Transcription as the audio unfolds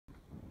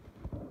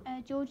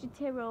Georgia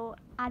Tyrrell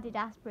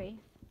Adidas brief.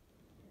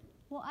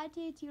 What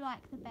idea do you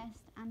like the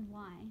best and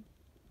why?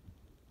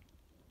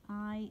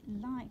 I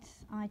liked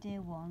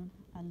Idea 1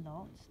 a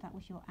lot. That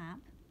was your app.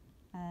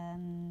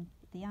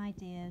 The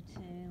idea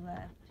to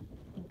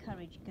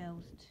encourage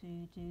girls to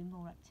do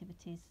more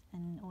activities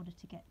in order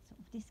to get sort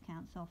of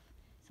discounts off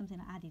something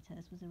like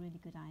Adidas was a really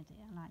good idea.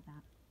 I like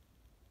that.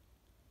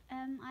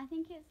 I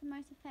think it's the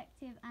most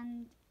effective,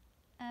 and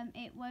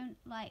it won't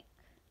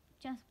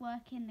just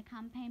work in the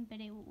campaign, but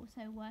it will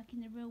also work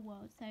in the real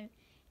world, so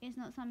it's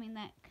not something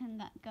that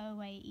can go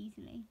away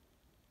easily.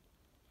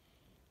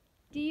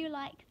 Do you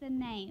like the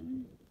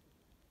name?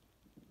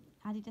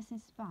 Adidas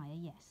Inspire,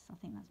 yes, I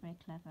think that's very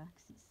clever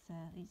because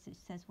it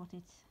says what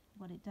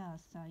it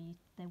does. So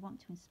they want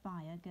to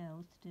inspire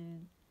girls to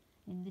do,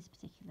 in this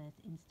particular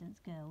instance,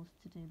 girls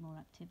to do more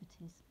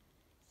activities.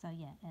 So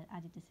yeah,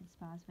 Adidas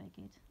Inspire is very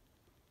good.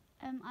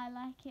 I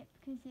like it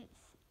because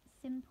it's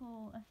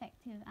simple,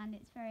 effective, and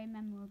it's very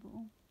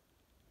memorable.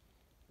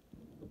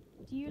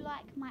 Do you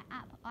like my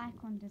app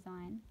icon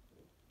design?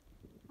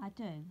 I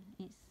do.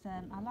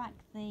 I like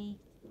the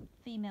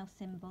female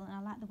symbol, and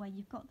I like the way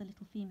you've got the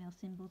little female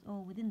symbols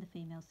all within the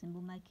female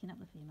symbol, making up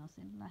the female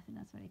symbol. I think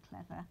that's very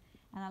clever,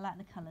 and I like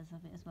the colours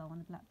of it as well on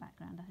the black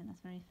background. I think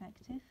that's very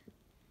effective.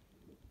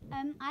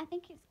 I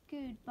think it's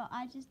good, but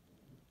I just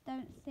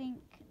don't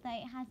think that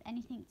it has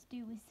anything to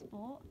do with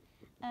sport,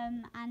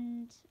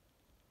 and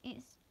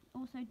it's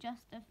also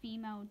just a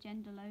female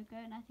gender logo,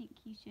 and I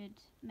think you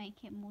should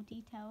make it more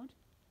detailed.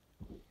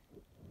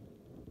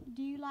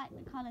 Do you like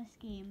the colour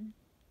scheme?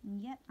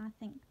 Yep, I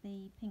think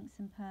the pinks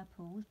and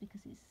purples,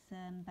 because it's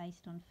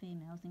based on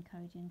females,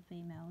 encouraging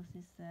females,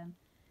 is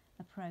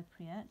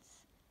appropriate,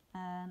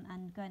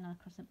 and going on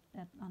across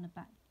on a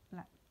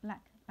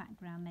black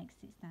background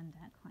makes it stand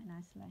out quite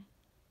nicely.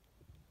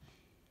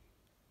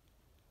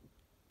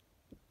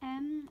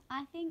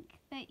 I think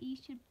that you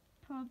should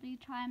probably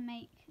try and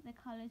make the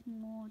colours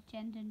more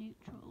gender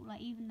neutral.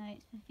 Like, even though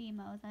it's for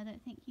females, I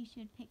don't think you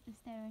should pick the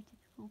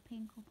stereotypical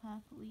pink or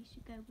purple. You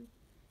should go with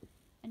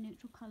a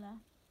neutral colour.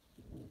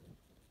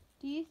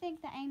 Do you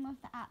think the aim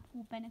of the app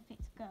will benefit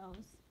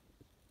girls?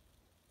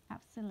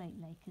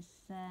 Absolutely,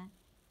 because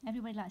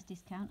everybody likes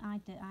discount. I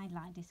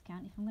like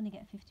discount. If I'm going to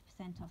get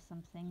 50% off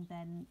something,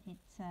 then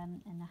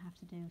and I have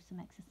to do some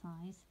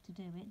exercise to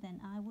do it, then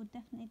I would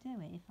definitely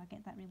do it if I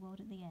get that reward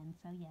at the end.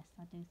 So yes,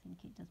 I do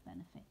think it does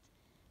benefit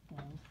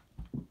girls.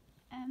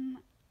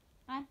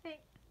 I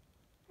think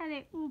that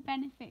it will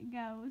benefit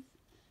girls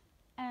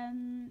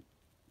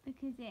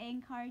because it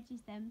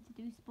encourages them to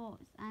do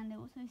sports, and it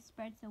also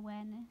spreads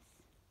awareness.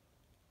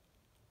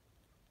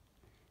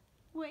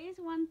 What is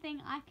one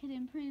thing I could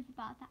improve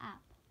about the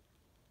app?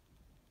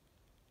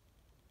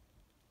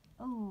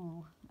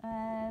 Oh,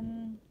 I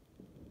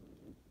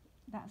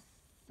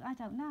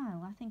don't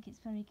know. I think it's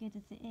very good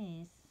as it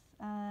is.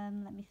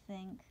 Let me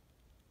think.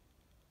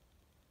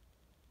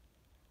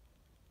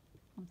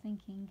 I'm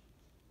thinking.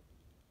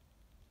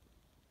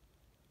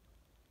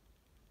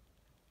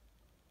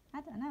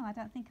 I don't know. I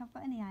don't think I've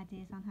got any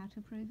ideas on how to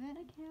improve it.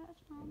 Okay,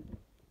 that's fine.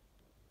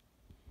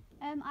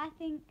 I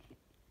think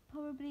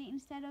probably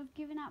instead of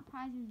giving out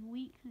prizes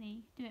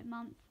weekly, do it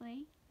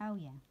monthly. Oh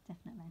yeah,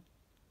 definitely.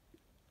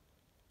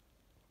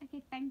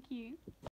 Okay, thank you.